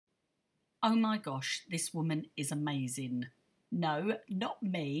Oh my gosh, this woman is amazing. No, not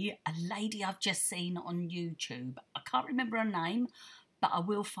me, a lady I've just seen on YouTube. I can't remember her name, but I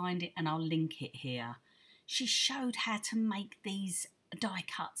will find it and I'll link it here. She showed how to make these die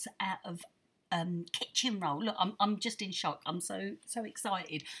cuts out of kitchen roll. Look, I'm just in shock. I'm so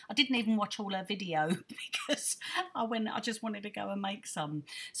excited. I didn't even watch all her video because I just wanted to go and make some.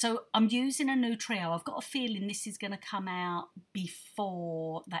 So I'm using a new trio. I've got a feeling this is going to come out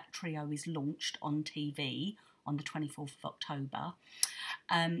before that trio is launched on TV on the 24th of October.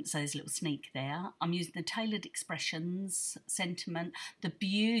 So there's a little sneak there. I'm using the Tailored Expressions Sentiment, the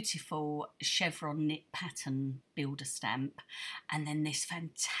beautiful chevron knit pattern builder stamp, and then this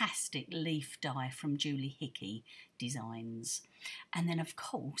fantastic leaf die from Julie Hickey Designs. And then, of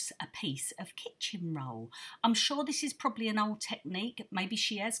course, a piece of kitchen roll. I'm sure this is probably an old technique. Maybe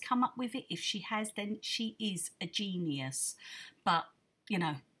she has come up with it. If she has, then she is a genius. But, you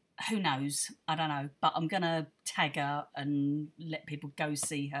know, who knows? I don't know. But I'm going to tag her and let people go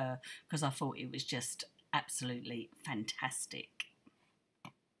see her because I thought it was just absolutely fantastic.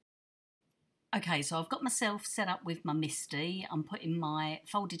 Okay, so I've got myself set up with my Misty. I'm putting my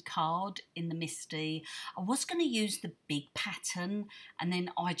folded card in the Misty. I was going to use the big pattern, and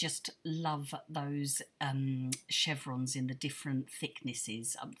then I just love those chevrons in the different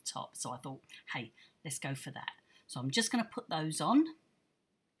thicknesses up the top. So I thought, hey, let's go for that. So I'm just going to put those on.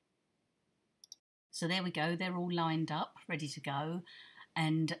 So there we go, they're all lined up, ready to go.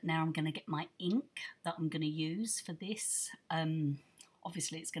 And now I'm going to get my ink that I'm going to use for this.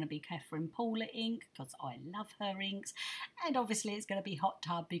 Obviously it's going to be Catherine Paula ink because I love her inks. And obviously it's going to be Hot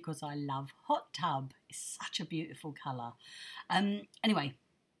Tub because I love Hot Tub. It's such a beautiful colour. Anyway,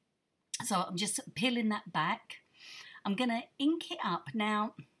 so I'm just peeling that back. I'm going to ink it up.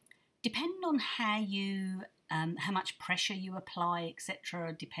 Now, depending on how much pressure you apply,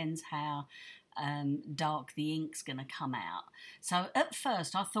 etc., depends how dark the ink's going to come out. So at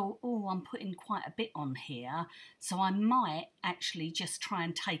first I thought, oh, I'm putting quite a bit on here, so I might actually just try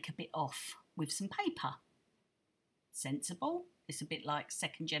and take a bit off with some paper. Sensible. It's a bit like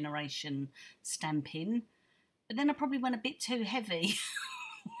second generation stamping. But then I probably went a bit too heavy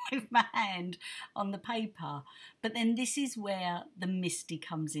with my hand on the paper. But then this is where the Misty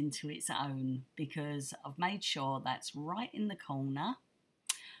comes into its own, because I've made sure that's right in the corner.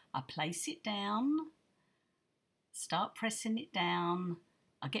 I place it down, start pressing it down.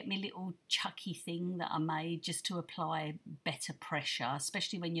 I get my little chucky thing that I made just to apply better pressure,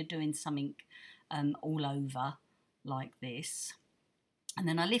 especially when you're doing something all over like this. And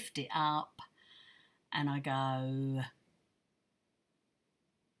then I lift it up and I go,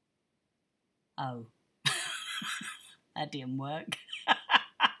 oh, that didn't work.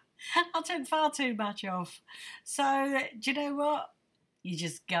 I took far too much off. So, do you know what? You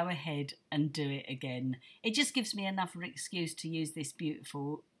just go ahead and do it again. It just gives me another excuse to use this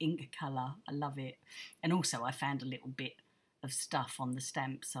beautiful ink colour. I love it. And also I found a little bit of stuff on the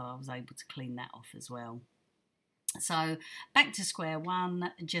stamp, so I was able to clean that off as well. So back to square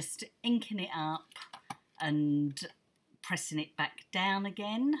one, just inking it up and pressing it back down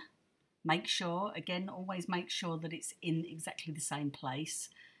again. Make sure, again, always make sure that it's in exactly the same place,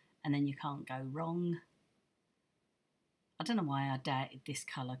 and then you can't go wrong. I don't know why I doubted this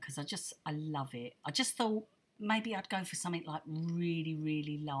colour, because I love it. I just thought maybe I'd go for something like really,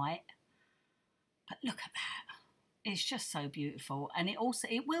 really light. But look at that. It's just so beautiful. And it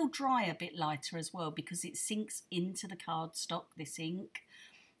will dry a bit lighter as well, because it sinks into the cardstock, this ink,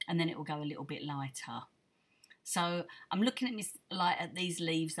 and then it will go a little bit lighter. So I'm looking at these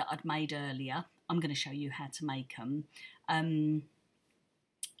leaves that I'd made earlier. I'm going to show you how to make them. And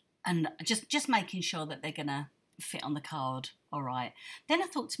just making sure that they're going to fit on the card all right. Then I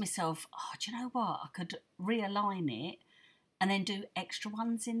thought to myself, oh, do you know what, I could realign it and then do extra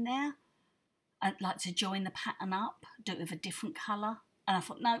ones in there. I'd like to join the pattern up, do it with a different colour. And I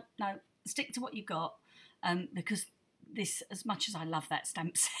thought, no, stick to what you got, because this, as much as I love that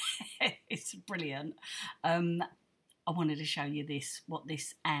stamp set, it's brilliant. I wanted to show you what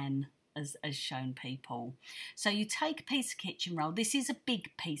this Anne has shown people. So you take a piece of kitchen roll. This is a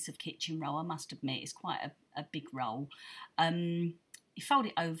big piece of kitchen roll, I must admit. It's quite a big roll. You fold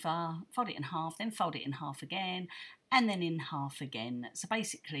it over, fold it in half, then fold it in half again, and then in half again. So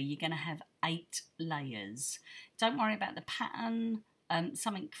basically you're going to have 8 layers. Don't worry about the pattern.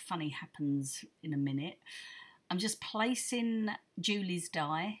 Something funny happens in a minute. I'm just placing Julie's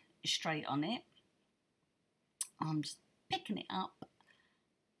die straight on it. I'm just picking it up,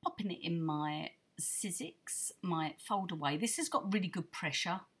 popping it in my Sizzix, my fold away. This has got really good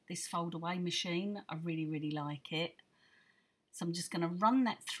pressure, this fold away machine. I really, really like it. So I'm just going to run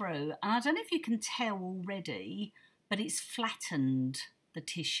that through, and I don't know if you can tell already, but it's flattened the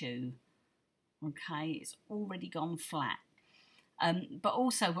tissue. Okay, it's already gone flat. But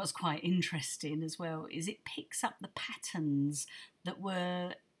also what's quite interesting as well is it picks up the patterns that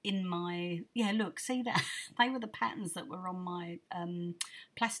were in my, yeah, look, see that? They were the patterns that were on my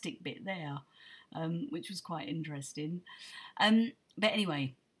plastic bit there, which was quite interesting. But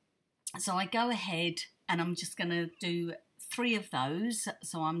anyway, so I go ahead and I'm just going to do 3 of those.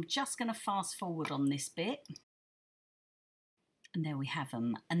 So I'm just going to fast forward on this bit. And there we have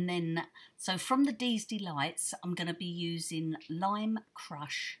them. And then, so from the Dee's Delights, I'm going to be using Lime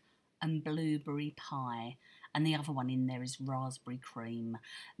Crush and Blueberry Pie. And the other one in there is Raspberry Cream.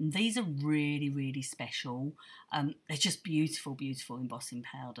 And these are really, really special. They're just beautiful, beautiful embossing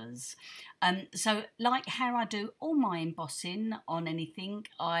powders. So like how I do all my embossing on anything,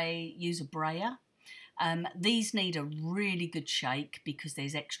 I use a brayer. These need a really good shake because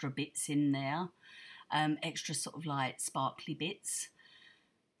there's extra bits in there. Extra sort of like sparkly bits.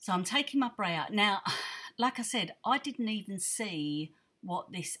 So I'm taking my brayer. Now, like I said, I didn't even see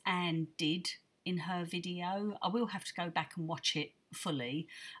what this Anne did in her video. I will have to go back and watch it fully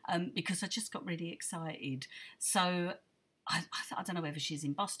because I just got really excited. So I don't know whether she's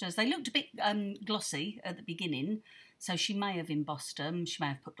embossed hers. They looked a bit glossy at the beginning, so she may have embossed them. She may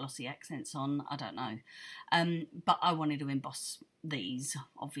have put glossy accents on, I don't know. But I wanted to emboss these,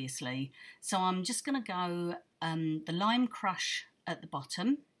 obviously. So I'm just going to go the Lime Crush at the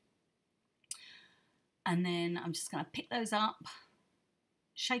bottom. And then I'm just going to pick those up,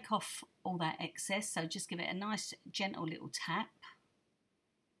 shake off all that excess. So just give it a nice, gentle little tap.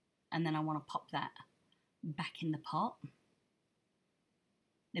 And then I want to pop that back in the pot.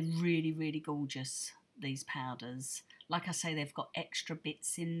 They're really, really gorgeous, these powders. Like I say, they've got extra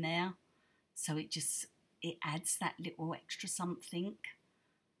bits in there, so it adds that little extra something.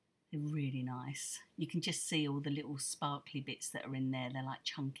 They're really nice. You can just see all the little sparkly bits that are in there. They're like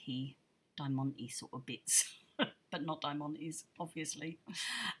chunky, diamante sort of bits, but not diamantes, obviously.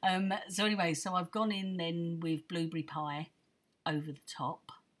 So anyway, so I've gone in then with Blueberry Pie over the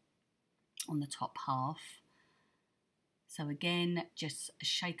top, on the top half. So again, just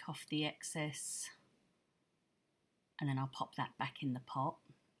shake off the excess, and then I'll pop that back in the pot,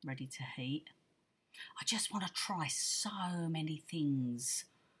 ready to heat. I just want to try so many things.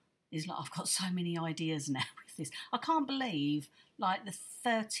 It's like I've got so many ideas now with this. I can't believe, like, the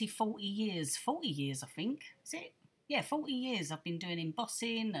 30, 40 years I think, is it? Yeah, 40 years I've been doing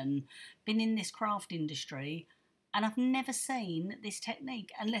embossing and been in this craft industry, and I've never seen this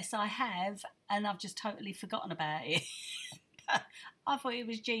technique, unless I have, and I've just totally forgotten about it. I thought it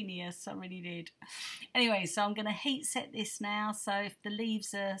was genius, I really did. Anyway, so I'm going to heat set this now. So if the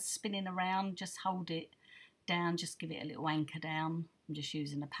leaves are spinning around, just hold it down, just give it a little anchor down. I'm just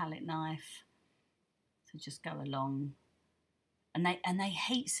using a palette knife. So just go along. And they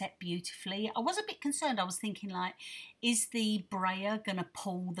heat set beautifully. I was a bit concerned. I was thinking, like, is the brayer going to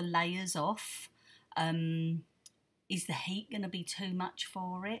pull the layers off? Is the heat going to be too much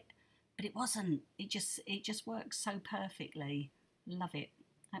for it? But it wasn't. It just works so perfectly. Love it.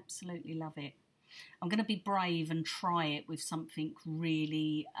 Absolutely love it. I'm going to be brave and try it with something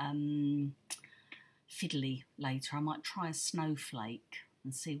really fiddly later. I might try a snowflake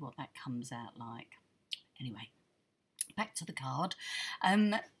and see what that comes out like. Anyway, back to the card.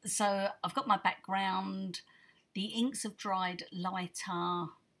 So I've got my background. The inks have dried lighter. Oh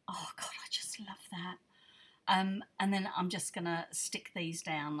God, I just love that. And then I'm just going to stick these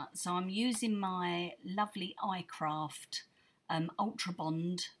down. So I'm using my lovely iCraft Ultra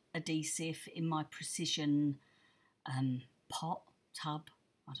Bond adhesive in my precision pot, tub,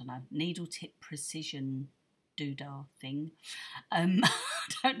 I don't know, needle tip precision doodah thing. I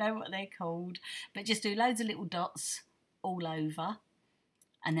don't know what they're called, but just do loads of little dots all over,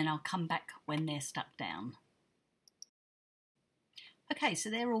 and then I'll come back when they're stuck down. Okay, so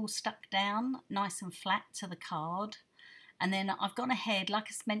they're all stuck down, nice and flat to the card. And then I've gone ahead, like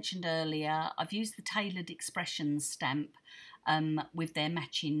I mentioned earlier, I've used the Tailored Expressions stamp with their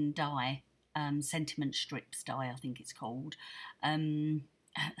matching die, Sentiment Strips die, I think it's called.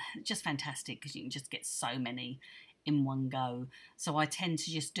 Just fantastic, because you can just get so many in one go. So I tend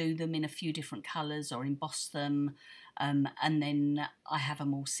to just do them in a few different colours or emboss them, and then I have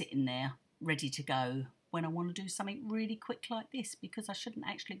them all sitting there ready to go when I want to do something really quick like this, because I shouldn't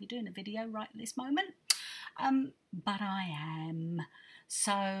actually be doing a video right at this moment, but I am.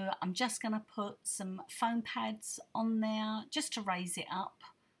 So I'm just going to put some foam pads on there just to raise it up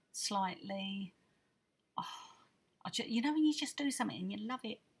slightly. Oh, you know when you just do something and you love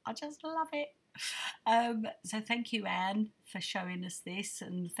it? I just love it. So thank you, Anne, for showing us this,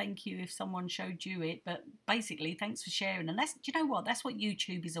 and thank you if someone showed you it. But basically, thanks for sharing. And that's, do you know what? That's what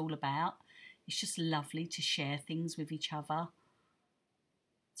YouTube is all about. It's just lovely to share things with each other.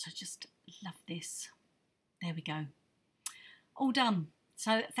 So just love this. There we go. All done.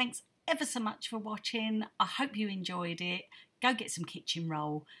 So thanks ever so much for watching. I hope you enjoyed it. Go get some kitchen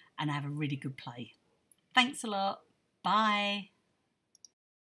roll and have a really good play. Thanks a lot. Bye.